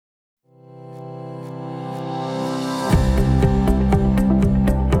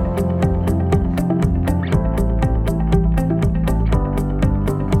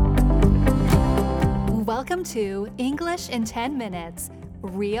Welcome to English in 10 Minutes,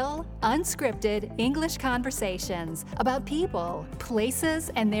 real, unscripted English conversations about people,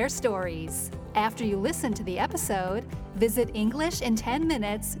 places, and their stories. After you listen to the episode, visit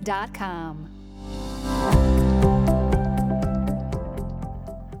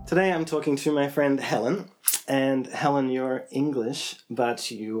EnglishIn10Minutes.com. Today I'm talking to my friend Helen. And Helen, you're English, but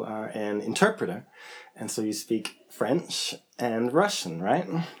you are an interpreter. And so you speak French and Russian, right?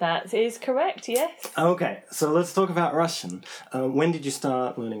 That is correct, yes. Okay, so let's talk about Russian. When did you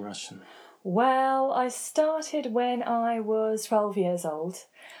start learning Russian? Well, I started when I was 12 years old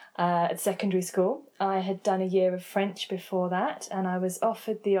at secondary school. I had done a year of French before that, and I was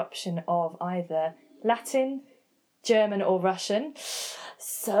offered the option of either Latin, German or Russian.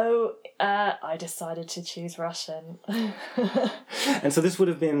 So I decided to choose Russian. And so this would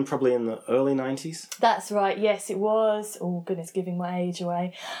have been probably in the early 90s? That's right, yes, it was. Oh, goodness, giving my age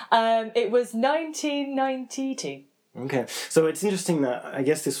away. It was 1992. Okay, so it's interesting that I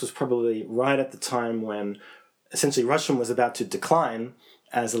guess this was probably right at the time when essentially Russian was about to decline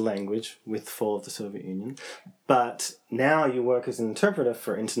as a language with the fall of the Soviet Union. But now you work as an interpreter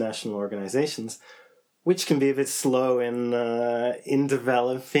for international organizations, which can be a bit slow in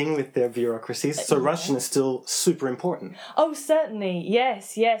developing with their bureaucracies. So Russian is still super important. Oh, certainly.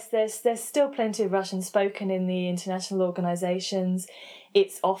 Yes. There's still plenty of Russian spoken in the international organisations.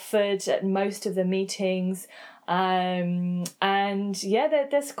 It's offered at most of the meetings. There's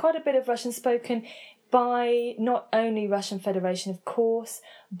quite a bit of Russian spoken by not only Russian Federation, of course,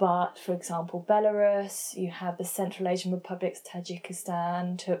 but, for example, Belarus, you have the Central Asian Republics,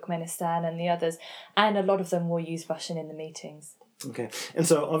 Tajikistan, Turkmenistan, and the others, and a lot of them will use Russian in the meetings. Okay, and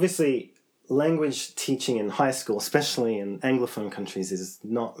so obviously language teaching in high school, especially in Anglophone countries, is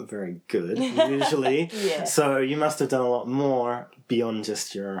not very good, usually. Yeah. So you must have done a lot more beyond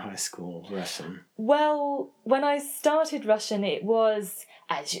just your high school Russian. Well, when I started Russian, it was,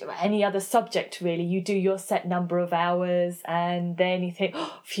 as any other subject really, you do your set number of hours and then you think,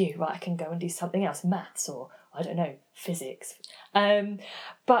 oh, phew, right, I can go and do something else, maths or, I don't know, physics.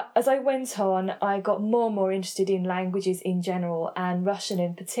 But as I went on, I got more and more interested in languages in general and Russian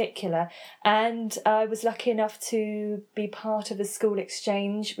in particular. And I was lucky enough to be part of a school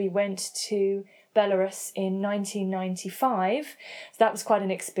exchange. We went to Belarus in 1995. So that was quite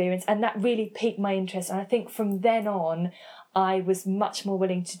an experience and that really piqued my interest. And I think from then on, I was much more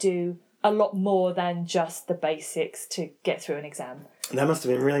willing to do a lot more than just the basics to get through an exam. That must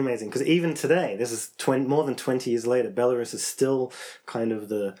have been really amazing, because even today, this is more than 20 years later, Belarus is still kind of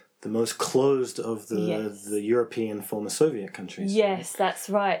the most closed of the European former Soviet countries. Yes,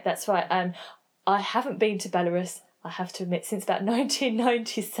 right? That's right. I haven't been to Belarus, I have to admit, since about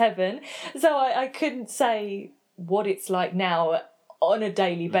 1997, so I couldn't say what it's like now on a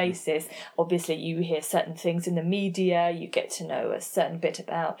daily basis. Obviously, you hear certain things in the media, you get to know a certain bit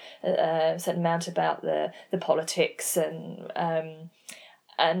about, a certain amount about the politics and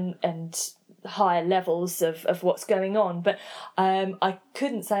higher levels of what's going on. But I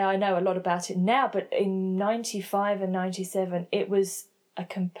couldn't say I know a lot about it now, but in 95 and 97, it was a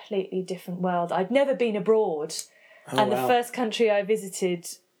completely different world. I'd never been abroad, the first country I visited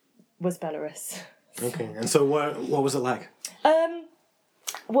was Belarus. Okay, and so what was it like?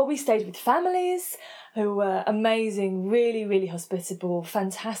 Well, we stayed with families who were amazing, really, really hospitable,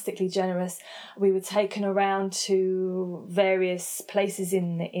 fantastically generous. We were taken around to various places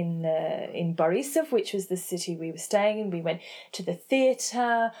in Borisov, which was the city we were staying in. We went to the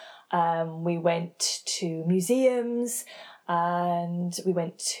theatre, we went to museums, and we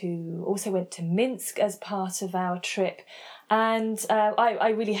also went to Minsk as part of our trip. And I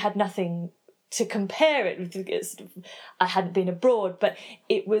really had nothing to compare it with, because I hadn't been abroad, but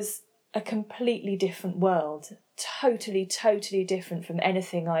it was a completely different world, totally different from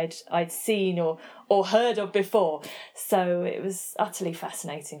anything I'd seen or heard of before. So it was utterly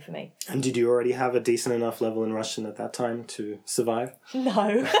fascinating for me. And did you already have a decent enough level in Russian at that time to survive?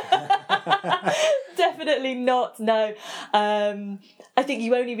 No, definitely not. No, I think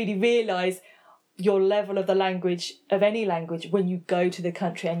you only really realise your level of the language, of any language, when you go to the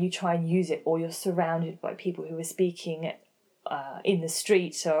country and you try and use it, or you're surrounded by people who are speaking it in the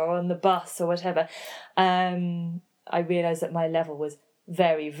street or on the bus or whatever. I realised that my level was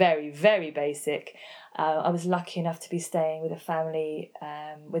very, very, very basic. I was lucky enough to be staying with a family,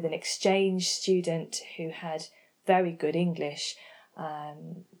 with an exchange student who had very good English.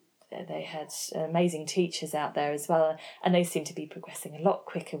 They had amazing teachers out there as well, and they seemed to be progressing a lot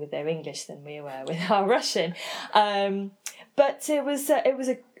quicker with their English than we were with our Russian. But it was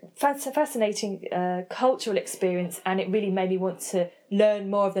a fascinating cultural experience, and it really made me want to learn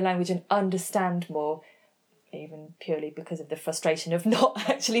more of the language and understand more even purely because of the frustration of not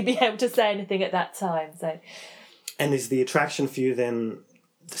actually being able to say anything at that time. So, and is the attraction for you then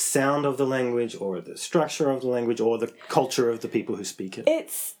the sound of the language, or the structure of the language, or the culture of the people who speak it?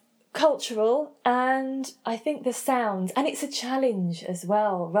 It's cultural, and I think the sounds, and it's a challenge as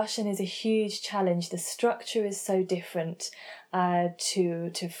well. Russian is a huge challenge. The structure is so different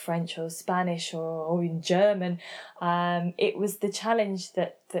to French or Spanish or in German. It was the challenge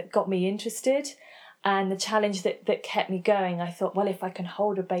that got me interested, and the challenge that kept me going. I thought, well, if I can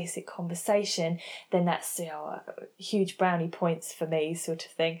hold a basic conversation, then that's huge brownie points for me, sort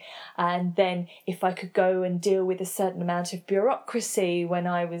of thing. And then if I could go and deal with a certain amount of bureaucracy when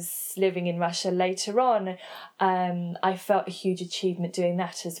I was living in Russia later on, I felt a huge achievement doing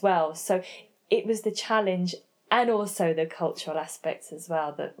that as well. So it was the challenge and also the cultural aspects as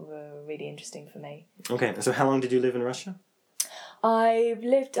well that were really interesting for me. Okay, so how long did you live in Russia? I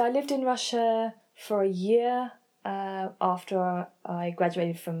lived in Russia for a year after I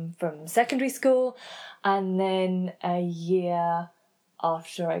graduated from secondary school, and then a year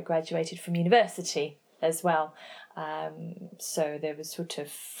after I graduated from university as well. So there was sort of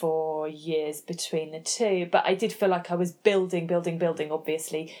 4 years between the two, but I did feel like I was building,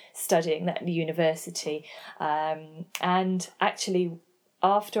 obviously, studying at the university. And actually,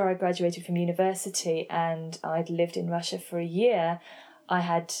 after I graduated from university and I'd lived in Russia for a year, I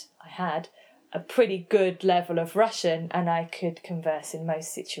had a pretty good level of Russian, and I could converse in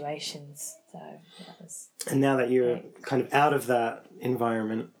most situations. So that was. And now that you're kind of out of that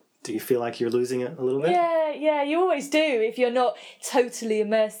environment, do you feel like you're losing it a little bit? Yeah, you always do if you're not totally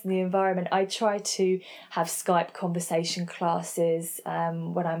immersed in the environment. I try to have Skype conversation classes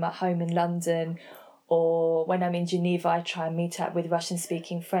when I'm at home in London, or when I'm in Geneva, I try and meet up with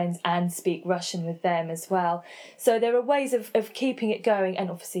Russian-speaking friends and speak Russian with them as well. So there are ways of keeping it going,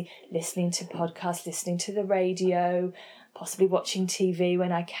 and obviously listening to podcasts, listening to the radio, possibly watching TV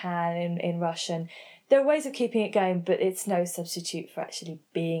when I can in Russian. There are ways of keeping it going, but it's no substitute for actually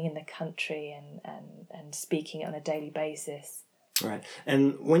being in the country and speaking it on a daily basis. Right.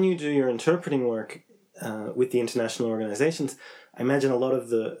 And when you do your interpreting work with the international organizations, I imagine a lot of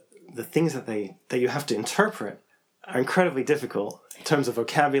the things that you have to interpret are incredibly difficult in terms of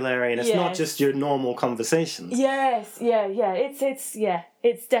vocabulary, and it's not just your normal conversations. Yes, yeah.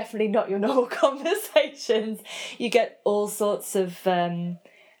 It's definitely not your normal conversations. You get all sorts of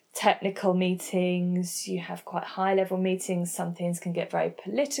technical meetings. You have quite high-level meetings. Some things can get very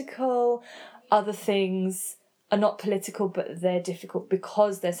political. Other things are not political, but they're difficult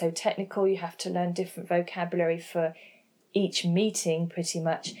because they're so technical. You have to learn different vocabulary for each meeting pretty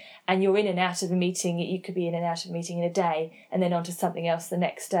much, and you're in and out of a meeting. You could be in and out of a meeting in a day and then on to something else the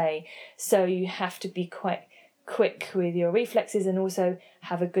next day, so you have to be quite quick with your reflexes and also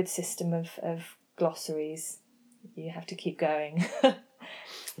have a good system of glossaries. You have to keep going.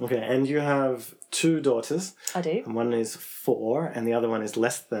 Okay, and you have 2 daughters. I do. And one is 4 and the other one is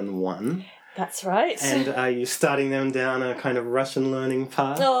less than 1. That's right. And are you starting them down a kind of Russian learning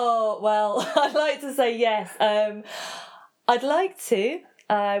path? Oh, well, I'd like to say yes. I'd like to.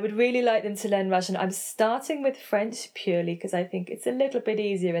 I would really like them to learn Russian. I'm starting with French purely because I think it's a little bit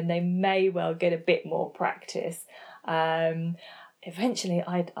easier and they may well get a bit more practice. Eventually,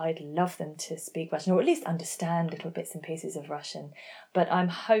 I'd love them to speak Russian, or at least understand little bits and pieces of Russian. But I'm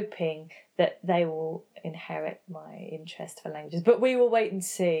hoping that they will inherit my interest for languages. But we will wait and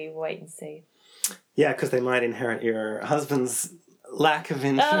see. Yeah, because they might inherit your husband's lack of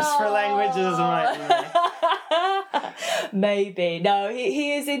interest for languages, mightn't they? Maybe. No,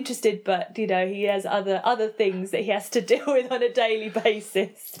 he is interested, but he has other things that he has to deal with on a daily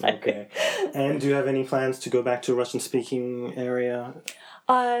basis. So. Okay. And do you have any plans to go back to a Russian-speaking area?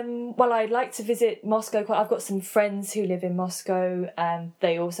 Well, I'd like to visit Moscow. I've got some friends who live in Moscow, and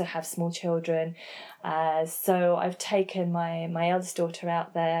they also have small children. So I've taken my eldest daughter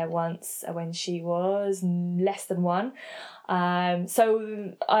out there once when she was less than 1.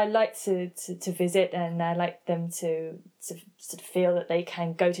 So I like to visit, and I like them to sort of feel that they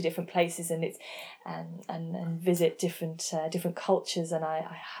can go to different places and visit different cultures. And I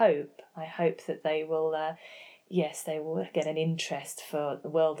hope that they will. Yes, they will get an interest for the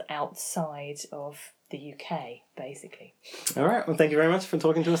world outside of the UK, basically. All right. Well, thank you very much for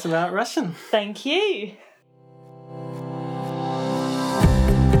talking to us about Russian. Thank you.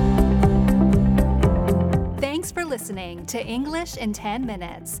 Thanks for listening to English in 10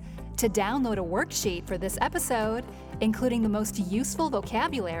 Minutes. To download a worksheet for this episode, including the most useful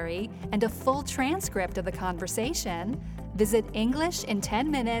vocabulary and a full transcript of the conversation, visit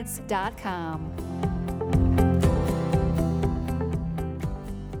englishin10minutes.com.